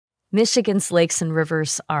Michigan's lakes and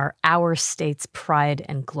rivers are our state's pride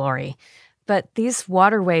and glory. But these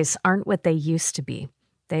waterways aren't what they used to be.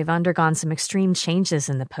 They've undergone some extreme changes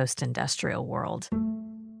in the post-industrial world.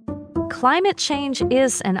 Climate change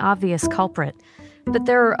is an obvious culprit, but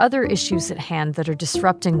there are other issues at hand that are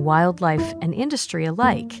disrupting wildlife and industry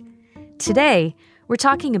alike. Today, we're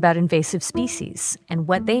talking about invasive species and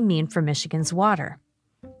what they mean for Michigan's water.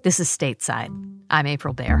 This is Stateside. I'm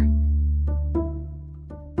April Baer.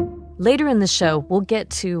 Later in the show, we'll get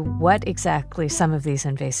to what exactly some of these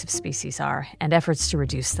invasive species are and efforts to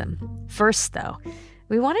reduce them. First, though,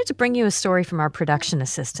 we wanted to bring you a story from our production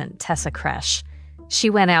assistant, Tessa Kresh. She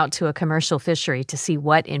went out to a commercial fishery to see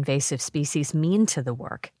what invasive species mean to the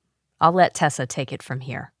work. I'll let Tessa take it from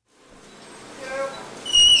here.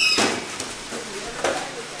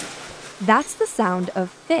 That's the sound of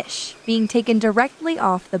fish being taken directly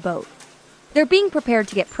off the boat. They're being prepared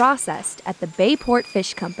to get processed at the Bayport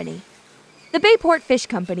Fish Company. The Bayport Fish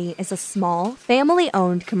Company is a small,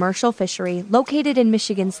 family-owned commercial fishery located in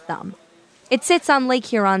Michigan's Thumb. It sits on Lake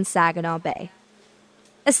Huron's Saginaw Bay.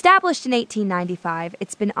 Established in 1895,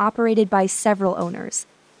 it's been operated by several owners.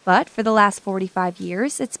 But for the last 45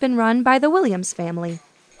 years, it's been run by the Williams family.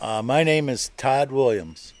 My name is Todd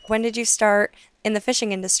Williams. When did you start in the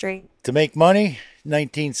fishing industry? To make money,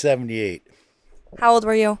 1978. How old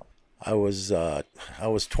were you? I was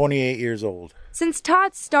 28 years old. Since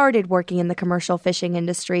Todd started working in the commercial fishing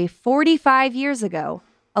industry 45 years ago,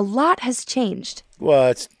 a lot has changed. Well,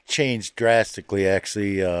 it's changed drastically,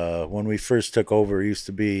 actually. When we first took over, it used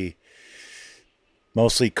to be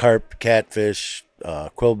mostly carp, catfish,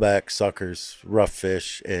 quillback, suckers, rough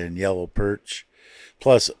fish, and yellow perch,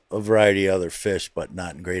 plus a variety of other fish, but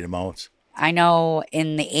not in great amounts. I know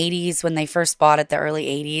in the 80s, when they first bought it, the early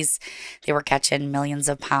 80s, they were catching millions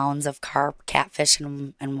of pounds of carp, catfish,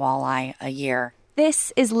 and walleye a year.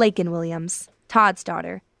 This is Lakin Williams, Todd's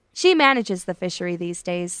daughter. She manages the fishery these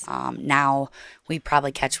days. Now we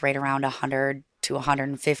probably catch right around 100 to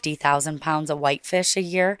 150,000 pounds of whitefish a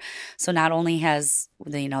year. So not only has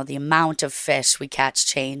the amount of fish we catch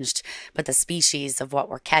changed, but the species of what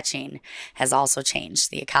we're catching has also changed.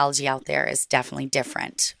 The ecology out there is definitely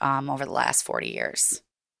different over the last 40 years.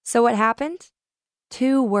 So what happened?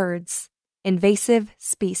 2 words: invasive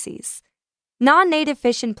species. Non-native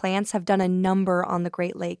fish and plants have done a number on the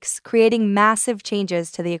Great Lakes, creating massive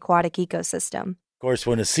changes to the aquatic ecosystem. Of course,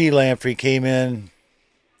 when the sea lamprey came in,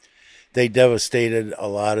 they devastated a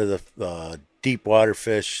lot of the deep water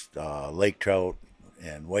fish, lake trout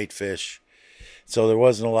and whitefish. So there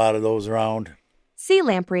wasn't a lot of those around. Sea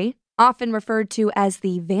lamprey, often referred to as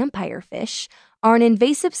the vampire fish, are an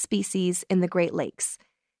invasive species in the Great Lakes.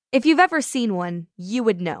 If you've ever seen one, you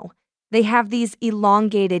would know. They have these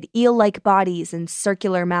elongated eel-like bodies and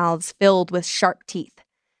circular mouths filled with sharp teeth.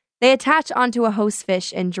 They attach onto a host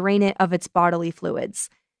fish and drain it of its bodily fluids.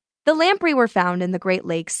 The lamprey were found in the Great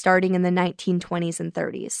Lakes starting in the 1920s and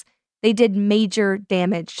 30s. They did major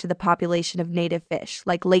damage to the population of native fish,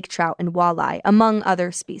 like lake trout and walleye, among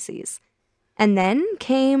other species. And then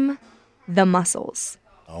came the mussels.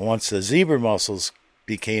 Once the zebra mussels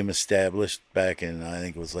became established back in, I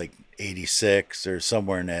think it was like 86 or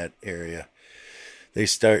somewhere in that area, they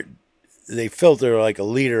filter like a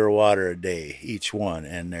liter of water a day, each one,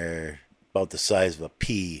 and they're about the size of a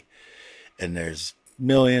pea, and there's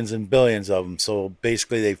millions and billions of them. So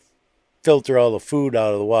basically they filter all the food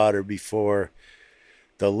out of the water before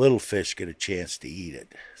the little fish get a chance to eat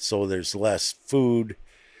it. So there's less food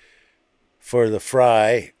for the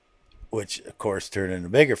fry, which of course turn into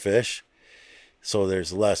bigger fish. So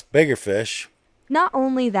there's less bigger fish. Not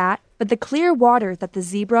only that, but the clear water that the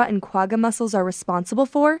zebra and quagga mussels are responsible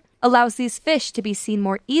for allows these fish to be seen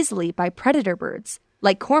more easily by predator birds,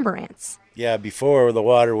 like cormorants. Yeah, before the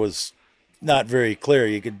water was not very clear.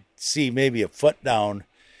 You could see maybe a foot down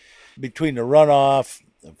between the runoff,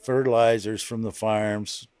 the fertilizers from the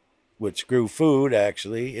farms, which grew food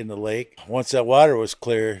actually in the lake. Once that water was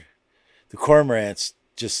clear, the cormorants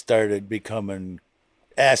just started becoming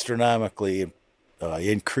astronomically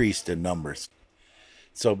increased in numbers.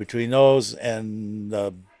 So between those and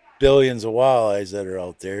the billions of walleyes that are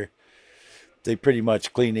out there, they pretty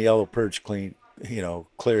much clean the yellow perch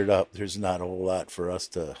cleared up. There's not a whole lot for us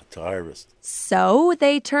to harvest. So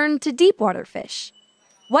they turned to deep water fish,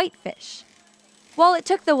 whitefish. While it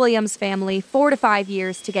took the Williams family 4 to 5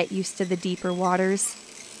 years to get used to the deeper waters,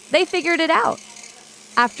 they figured it out.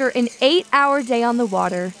 After an 8-hour day on the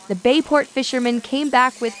water, the Bayport fishermen came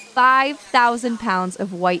back with 5,000 pounds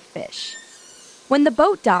of whitefish. When the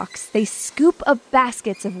boat docks, they scoop up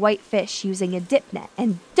baskets of white fish using a dip net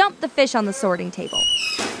and dump the fish on the sorting table.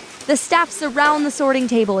 The staff surround the sorting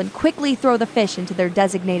table and quickly throw the fish into their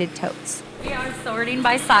designated totes. We are sorting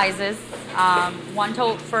by sizes. One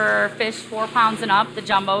tote for fish 4 pounds and up, the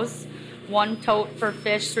jumbos. One tote for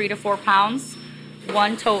fish 3 to 4 pounds.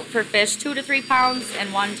 One tote for fish 2 to 3 pounds,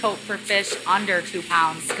 and one tote for fish under 2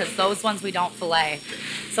 pounds, because those ones we don't fillet.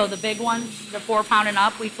 So the big ones, the 4 pound and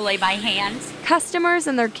up, we fillet by hand. Customers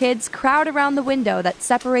and their kids crowd around the window that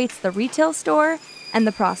separates the retail store and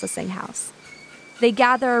the processing house. They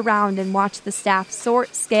gather around and watch the staff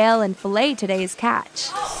sort, scale, and fillet today's catch.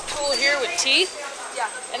 Tool here with teeth. Yeah.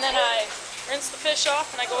 And then I rinse the fish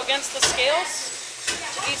off and I go against the scales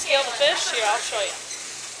to descale the fish. Here, I'll show you.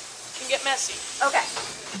 It can get messy. Okay.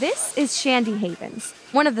 This is Shandy Havens,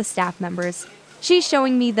 one of the staff members. She's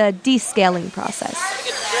showing me the descaling process.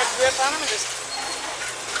 Get the grip on them and just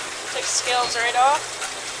take the scales right off.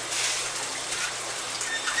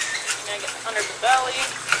 And I get under the belly.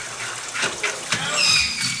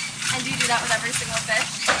 And do you do that with every single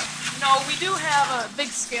fish? No, we do have a big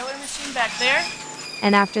scaler machine back there.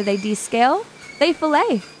 And after they descale, they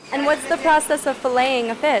fillet. And what's the process of filleting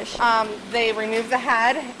a fish? They remove the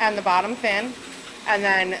head and the bottom fin, and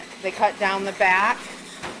then they cut down the back,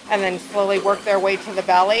 and then slowly work their way to the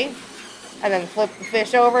belly, and then flip the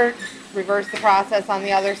fish over, reverse the process on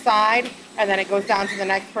the other side, and then it goes down to the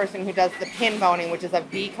next person who does the pin boning, which is a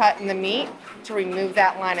V cut in the meat to remove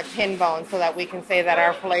that line of pin bone so that we can say that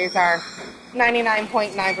our fillets are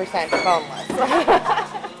 99.9% boneless.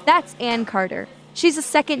 That's Ann Carter. She's a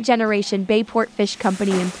second-generation Bayport Fish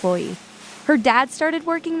Company employee. Her dad started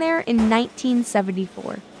working there in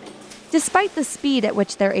 1974. Despite the speed at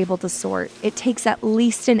which they're able to sort, it takes at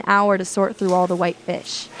least an hour to sort through all the white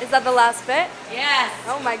fish. Is that the last bit? Yes.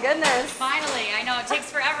 Oh my goodness. Finally. I know, it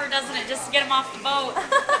takes forever, doesn't it, just to get them off the boat.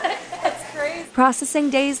 That's crazy. Processing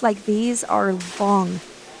days like these are long.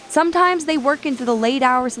 Sometimes they work into the late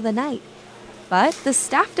hours of the night. But the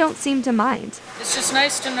staff don't seem to mind. It's just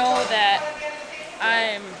nice to know that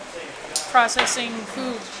I'm processing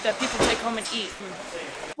food that people take home and eat.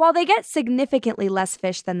 While they get significantly less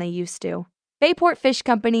fish than they used to, Bayport Fish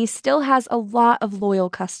Company still has a lot of loyal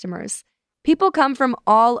customers. People come from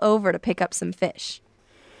all over to pick up some fish.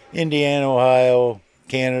 Indiana, Ohio,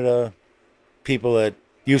 Canada, people that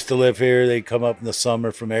used to live here, they come up in the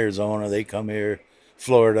summer from Arizona, they come here,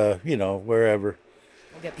 Florida, wherever.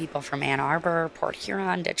 We'll get people from Ann Arbor, Port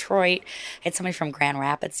Huron, Detroit. I had somebody from Grand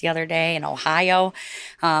Rapids the other day in Ohio.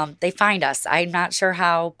 They find us. I'm not sure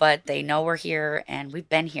how, but they know we're here, and we've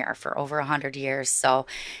been here for over 100 years. So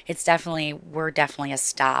we're definitely a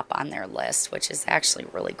stop on their list, which is actually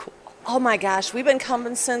really cool. Oh my gosh, we've been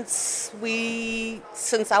coming since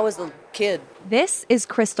I was a kid. This is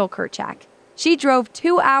Crystal Kerchak. She drove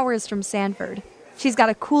 2 hours from Sanford. She's got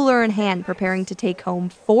a cooler in hand preparing to take home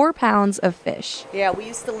 4 pounds of fish. Yeah, we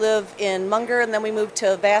used to live in Munger and then we moved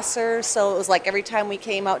to Vassar, so it was like every time we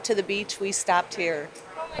came out to the beach, we stopped here.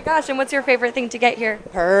 Oh my gosh, and what's your favorite thing to get here?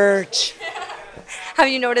 Perch. Have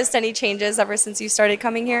you noticed any changes ever since you started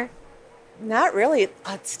coming here? Not really.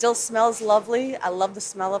 It still smells lovely. I love the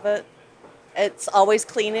smell of it. It's always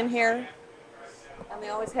clean in here. And they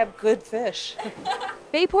always have good fish.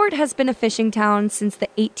 Bayport has been a fishing town since the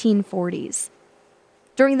 1840s.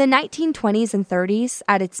 During the 1920s and 30s,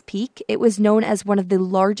 at its peak, it was known as one of the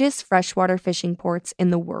largest freshwater fishing ports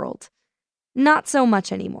in the world. Not so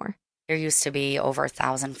much anymore. There used to be over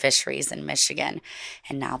 1,000 fisheries in Michigan,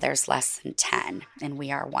 and now there's less than 10, and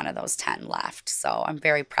we are one of those 10 left. So I'm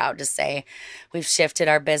very proud to say we've shifted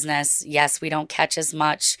our business. Yes, we don't catch as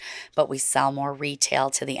much, but we sell more retail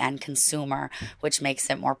to the end consumer, which makes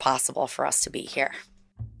it more possible for us to be here.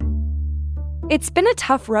 It's been a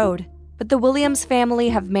tough road, but the Williams family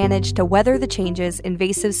have managed to weather the changes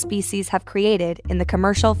invasive species have created in the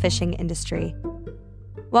commercial fishing industry.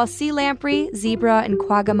 While sea lamprey, zebra, and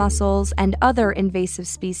quagga mussels and other invasive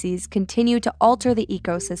species continue to alter the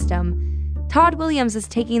ecosystem, Todd Williams is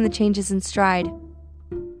taking the changes in stride,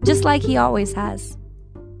 just like he always has.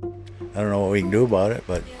 I don't know what we can do about it,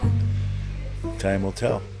 but time will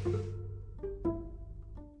tell.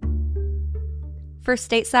 For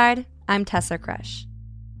Stateside, I'm Tessa Kresh.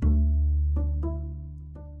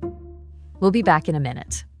 We'll be back in a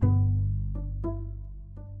minute.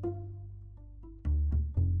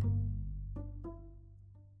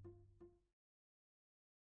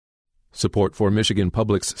 Support for Michigan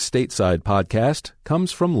Public's Stateside podcast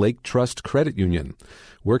comes from Lake Trust Credit Union,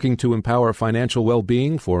 working to empower financial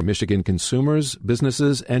well-being for Michigan consumers,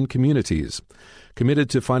 businesses, and communities. Committed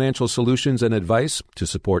to financial solutions and advice to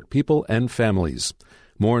support people and families.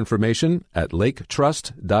 More information at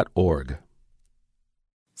laketrust.org.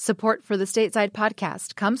 Support for the Stateside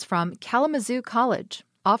podcast comes from Kalamazoo College.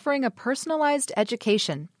 offering a personalized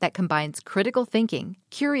education that combines critical thinking,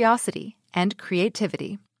 curiosity, and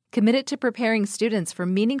creativity, committed to preparing students for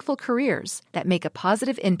meaningful careers that make a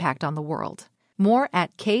positive impact on the world. More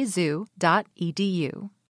at kzoo.edu.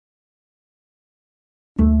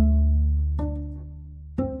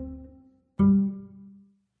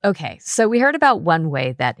 Okay, so we heard about one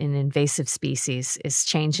way that an invasive species is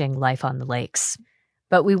changing life on the lakes.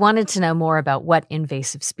 But we wanted to know more about what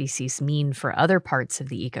invasive species mean for other parts of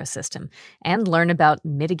the ecosystem and learn about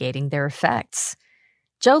mitigating their effects.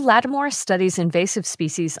 Joe Lattimore studies invasive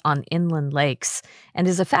species on inland lakes and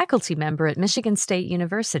is a faculty member at Michigan State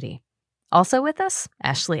University. Also with us,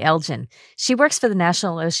 Ashley Elgin. She works for the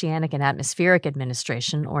National Oceanic and Atmospheric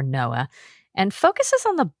Administration, or NOAA, and focuses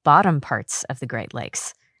on the bottom parts of the Great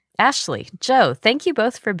Lakes. Ashley, Joe, thank you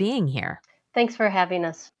both for being here. Thanks for having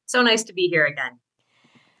us. So nice to be here again.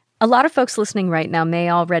 A lot of folks listening right now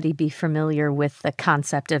may already be familiar with the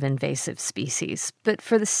concept of invasive species. But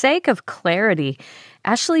for the sake of clarity,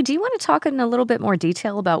 Ashley, do you want to talk in a little bit more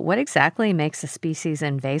detail about what exactly makes a species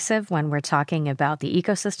invasive when we're talking about the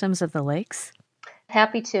ecosystems of the lakes?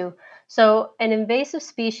 Happy to. So an invasive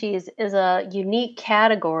species is a unique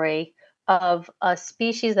category of a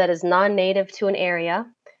species that is non-native to an area.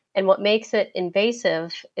 And what makes it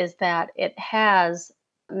invasive is that it has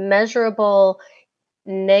measurable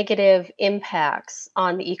negative impacts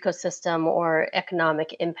on the ecosystem or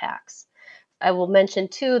economic impacts. I will mention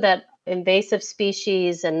too that invasive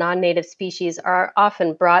species and non-native species are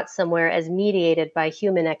often brought somewhere as mediated by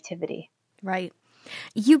human activity. Right.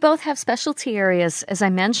 You both have specialty areas, as I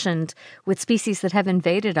mentioned, with species that have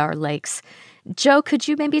invaded our lakes. Joe, could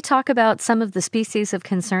you maybe talk about some of the species of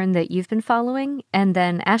concern that you've been following? And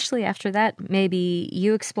then Ashley, after that, maybe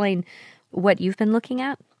you explain what you've been looking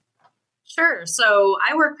at? Sure. So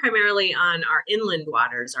I work primarily on our inland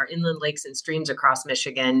waters, our inland lakes and streams across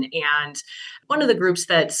Michigan. And one of the groups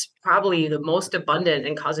that's probably the most abundant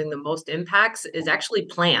and causing the most impacts is actually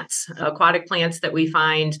plants, aquatic plants that we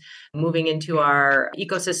find moving into our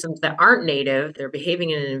ecosystems that aren't native. They're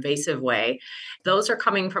behaving in an invasive way. Those are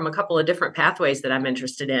coming from a couple of different pathways that I'm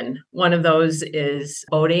interested in. One of those is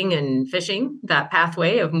boating and fishing, that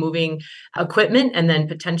pathway of moving equipment and then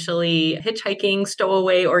potentially hitchhiking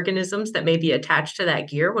stowaway organisms that may be attached to that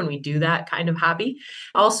gear when we do that kind of hobby.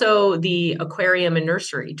 Also, the aquarium and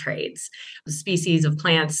nursery trades, species of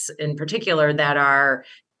plants in particular that are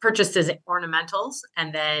purchased as ornamentals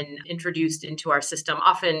and then introduced into our system,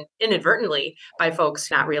 often inadvertently by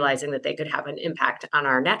folks not realizing that they could have an impact on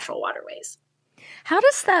our natural waterways. How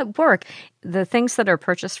does that work? The things that are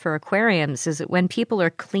purchased for aquariums, is it when people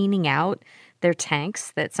are cleaning out their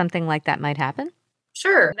tanks that something like that might happen?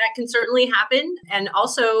 Sure, that can certainly happen. And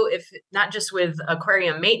also, if not just with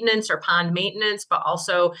aquarium maintenance or pond maintenance, but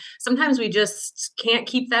also sometimes we just can't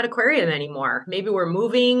keep that aquarium anymore. Maybe we're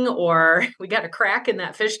moving or we got a crack in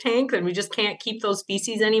that fish tank and we just can't keep those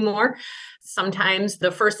species anymore. Sometimes the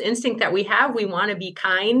first instinct that we have, we want to be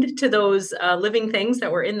kind to those living things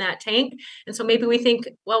that were in that tank. And so maybe we think,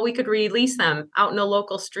 well, we could release them out in a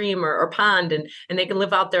local stream or pond and they can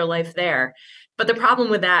live out their life there. But the problem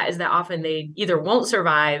with that is that often they either won't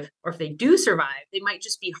survive, or if they do survive, they might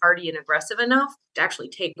just be hardy and aggressive enough to actually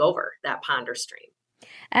take over that pond or stream.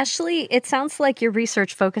 Ashley, it sounds like your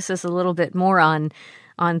research focuses a little bit more on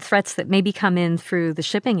threats that maybe come in through the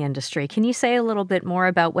shipping industry. Can you say a little bit more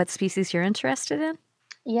about what species you're interested in?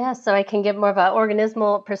 Yeah, so I can give more of an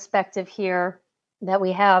organismal perspective here that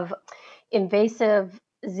we have invasive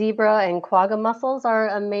zebra and quagga mussels are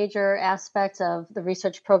a major aspect of the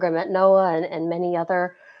research program at NOAA and many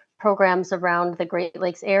other programs around the Great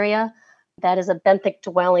Lakes area. That is a benthic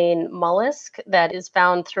dwelling mollusk that is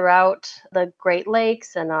found throughout the Great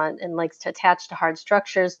Lakes and in lakes attached to hard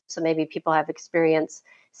structures. So maybe people have experience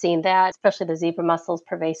seeing that, especially the zebra mussels,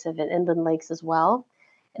 pervasive in inland lakes as well.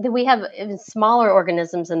 And then we have even smaller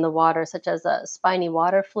organisms in the water, such as a spiny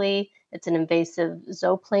water flea. It's an invasive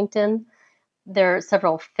zooplankton. There are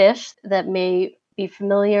several fish that may be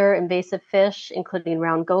familiar, invasive fish, including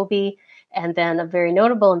round goby. And then a very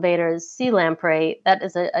notable invader is sea lamprey. That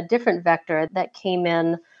is a different vector that came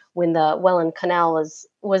in when the Welland Canal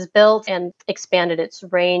was built and expanded its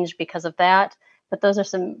range because of that. But those are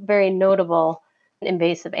some very notable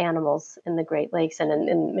invasive animals in the Great Lakes and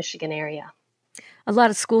in the Michigan area. A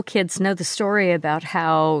lot of school kids know the story about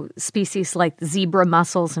how species like zebra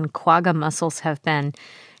mussels and quagga mussels have been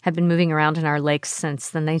moving around in our lakes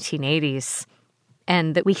since the 1980s,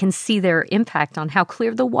 and that we can see their impact on how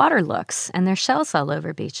clear the water looks and their shells all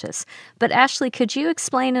over beaches. But Ashley, could you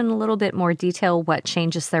explain in a little bit more detail what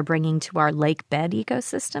changes they're bringing to our lake bed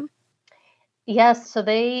ecosystem? Yes, so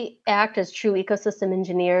they act as true ecosystem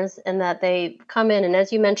engineers in that they come in and,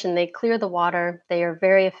 as you mentioned, they clear the water. They are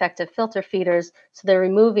very effective filter feeders. So they're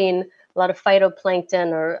removing a lot of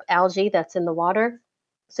phytoplankton or algae that's in the water.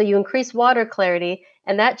 So you increase water clarity,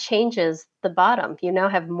 and that changes the bottom. You now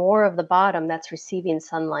have more of the bottom that's receiving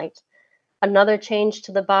sunlight. Another change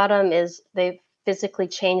to the bottom is they've physically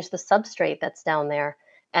changed the substrate that's down there,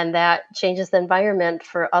 and that changes the environment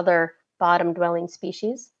for other bottom dwelling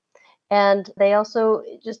species. And they also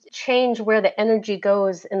just change where the energy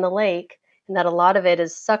goes in the lake, and that a lot of it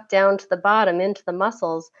is sucked down to the bottom into the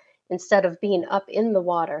mussels instead of being up in the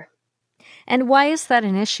water. And why is that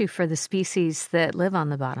an issue for the species that live on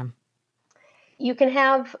the bottom? You can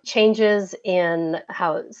have changes in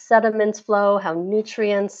how sediments flow, how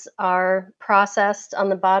nutrients are processed on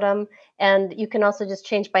the bottom, and you can also just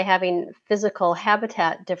change by having physical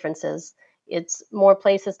habitat differences. It's more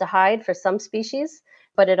places to hide for some species,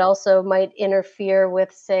 but it also might interfere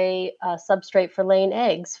with, say, a substrate for laying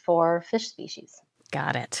eggs for fish species.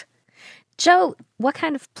 Got it. Joe, what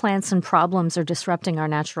kind of plants and problems are disrupting our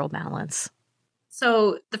natural balance?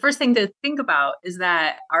 So the first thing to think about is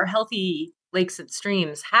that our healthy lakes and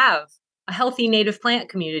streams have a healthy native plant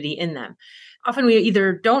community in them. Often we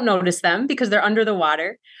either don't notice them because they're under the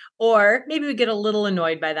water, or maybe we get a little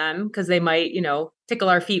annoyed by them because they might, tickle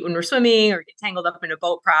our feet when we're swimming or get tangled up in a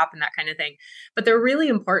boat prop and that kind of thing. But they're really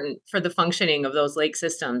important for the functioning of those lake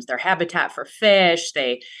systems. They're habitat for fish.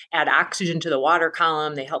 They add oxygen to the water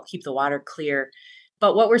column. They help keep the water clear.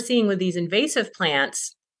 But what we're seeing with these invasive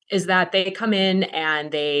plants is that they come in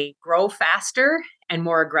and they grow faster and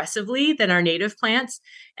more aggressively than our native plants,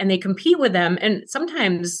 and they compete with them and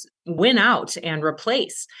sometimes win out and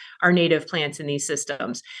replace our native plants in these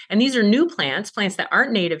systems. And these are new plants that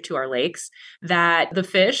aren't native to our lakes, that the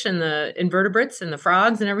fish and the invertebrates and the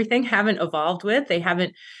frogs and everything haven't evolved with. They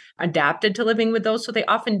haven't adapted to living with those, so they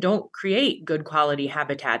often don't create good quality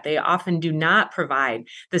habitat. They often do not provide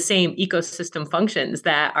the same ecosystem functions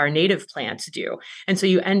that our native plants do. And so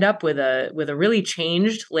you end up with a really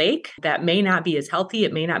changed lake that may not be as healthy,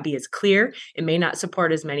 it may not be as clear, it may not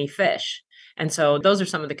support as many fish. And so those are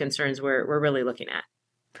some of the concerns we're really looking at.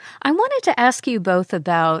 I wanted to ask you both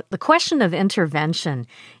about the question of intervention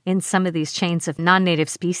in some of these chains of non-native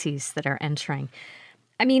species that are entering.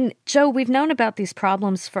 I mean, Joe, we've known about these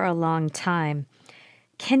problems for a long time.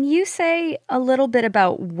 Can you say a little bit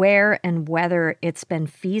about where and whether it's been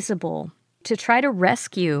feasible to try to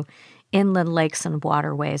rescue inland lakes and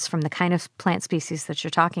waterways from the kind of plant species that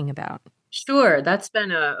you're talking about? Sure. That's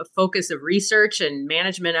been a focus of research and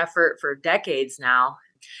management effort for decades now.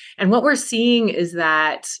 And what we're seeing is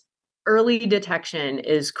that early detection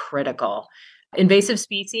is critical. Invasive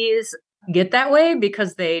species get that way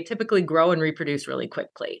because they typically grow and reproduce really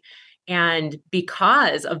quickly. And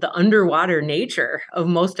because of the underwater nature of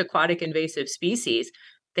most aquatic invasive species,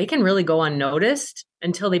 they can really go unnoticed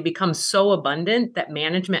until they become so abundant that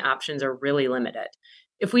management options are really limited.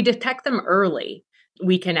 If we detect them early,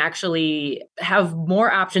 we can actually have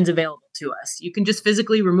more options available to us. You can just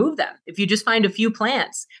physically remove them. If you just find a few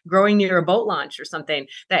plants growing near a boat launch or something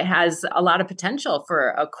that has a lot of potential for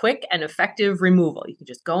a quick and effective removal, you can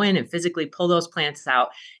just go in and physically pull those plants out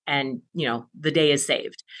and, the day is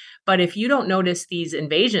saved. But if you don't notice these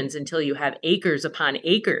invasions until you have acres upon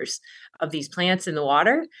acres of these plants in the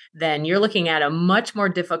water, then you're looking at a much more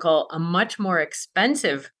difficult, a much more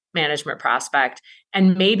expensive management prospect,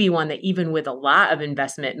 and maybe one that even with a lot of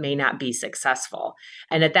investment may not be successful.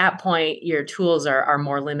 And at that point, your tools are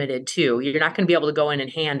more limited too. You're not going to be able to go in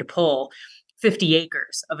and hand pull 50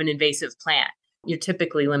 acres of an invasive plant. You're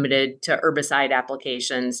typically limited to herbicide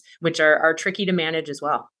applications, which are tricky to manage as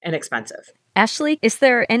well and expensive. Ashley, is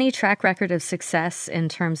there any track record of success in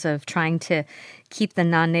terms of trying to keep the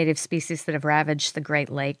non-native species that have ravaged the Great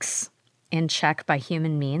Lakes in check by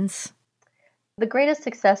human means? The greatest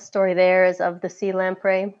success story there is of the sea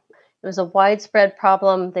lamprey. It was a widespread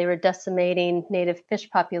problem. They were decimating native fish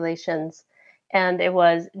populations. And it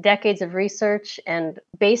was decades of research and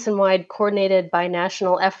basin-wide coordinated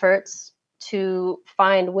binational efforts to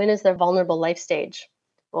find when is their vulnerable life stage.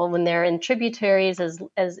 Well, when they're in tributaries,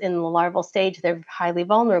 as in the larval stage, they're highly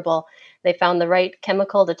vulnerable. They found the right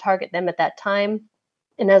chemical to target them at that time.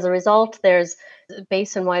 And as a result, there's a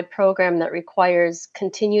basin-wide program that requires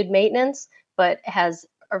continued maintenance, but has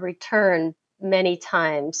a return many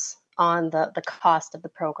times on the cost of the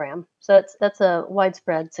program. So that's a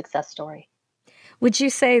widespread success story. Would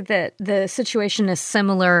you say that the situation is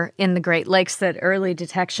similar in the Great Lakes, that early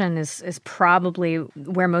detection is probably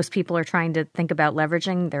where most people are trying to think about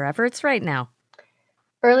leveraging their efforts right now?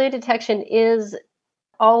 Early detection is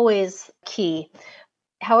always key.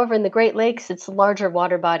 However, in the Great Lakes, it's larger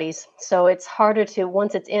water bodies. So it's harder to,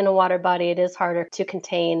 once it's in a water body, it is harder to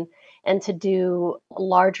contain, and to do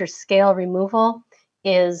larger scale removal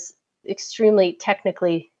is extremely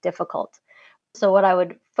technically difficult. So what I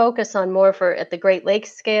would focus on more for at the Great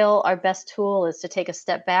Lakes scale, our best tool is to take a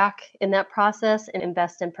step back in that process and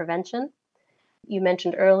invest in prevention. You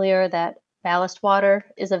mentioned earlier that ballast water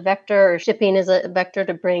is a vector, or shipping is a vector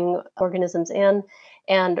to bring organisms in.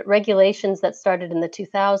 And regulations that started in the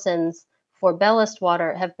 2000s for ballast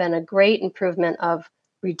water have been a great improvement of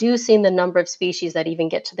reducing the number of species that even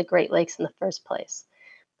get to the Great Lakes in the first place.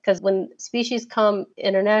 Because when species come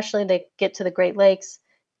internationally, they get to the Great Lakes,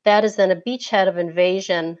 that is then a beachhead of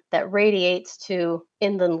invasion that radiates to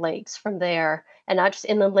inland lakes from there, and not just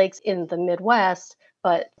inland lakes in the Midwest,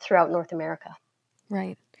 but throughout North America.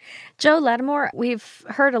 Right. Joe Lattimore, we've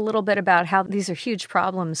heard a little bit about how these are huge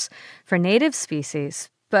problems for native species,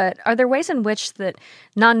 but are there ways in which that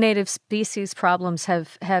non-native species problems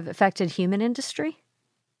have affected human industry?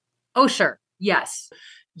 Oh, sure. Yes.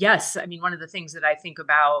 Yes. I mean, one of the things that I think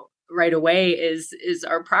about right away is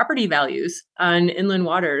our property values on inland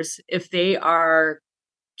waters. If they are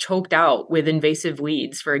choked out with invasive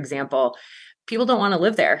weeds, for example, people don't want to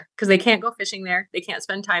live there because they can't go fishing there. They can't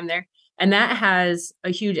spend time there. And that has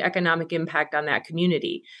a huge economic impact on that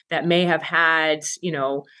community that may have had,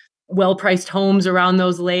 well-priced homes around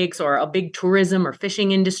those lakes, or a big tourism or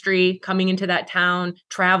fishing industry coming into that town,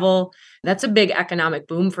 travel. That's a big economic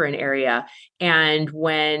boom for an area. And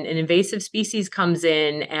when an invasive species comes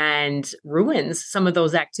in and ruins some of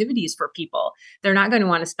those activities for people, they're not going to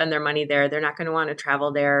want to spend their money there. They're not going to want to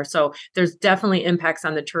travel there. So there's definitely impacts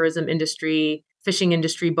on the tourism industry, fishing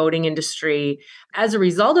industry, boating industry. As a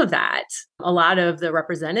result of that, a lot of the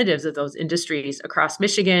representatives of those industries across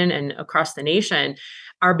Michigan and across the nation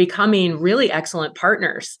are becoming really excellent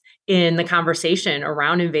partners in the conversation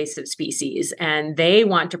around invasive species. And they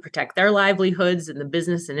want to protect their livelihoods and the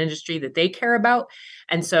business and industry that they care about.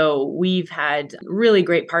 And so we've had really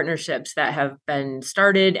great partnerships that have been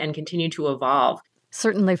started and continue to evolve.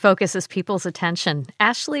 Certainly focuses people's attention.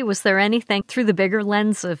 Ashley, was there anything through the bigger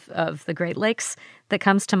lens of the Great Lakes that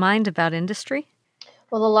comes to mind about industry?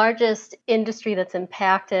 Well, the largest industry that's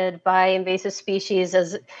impacted by invasive species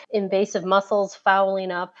is invasive mussels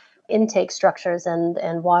fouling up intake structures and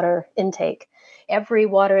water intake. Every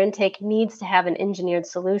water intake needs to have an engineered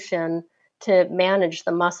solution to manage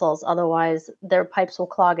the mussels. Otherwise, their pipes will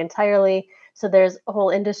clog entirely. So there's whole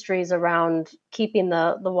industries around keeping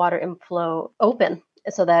the water inflow open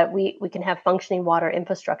so that we can have functioning water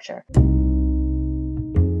infrastructure.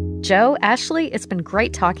 Joe, Ashley, it's been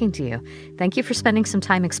great talking to you. Thank you for spending some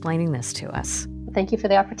time explaining this to us. Thank you for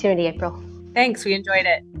the opportunity, April. Thanks. We enjoyed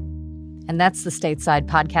it. And that's the Stateside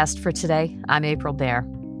podcast for today. I'm April Baer.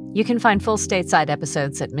 You can find full Stateside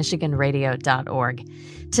episodes at michiganradio.org.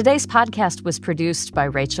 Today's podcast was produced by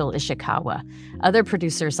Rachel Ishikawa. Other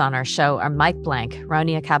producers on our show are Mike Blank,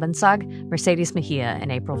 Ronia Kabansag, Mercedes Mejia,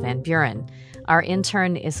 and April Van Buren. Our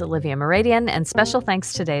intern is Olivia Moradian, and special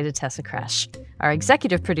thanks today to Tessa Kresh. Our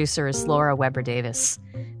executive producer is Laura Weber-Davis.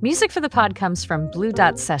 Music for the pod comes from Blue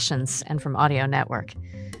Dot Sessions and from Audio Network.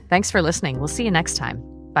 Thanks for listening. We'll see you next time.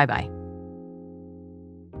 Bye-bye.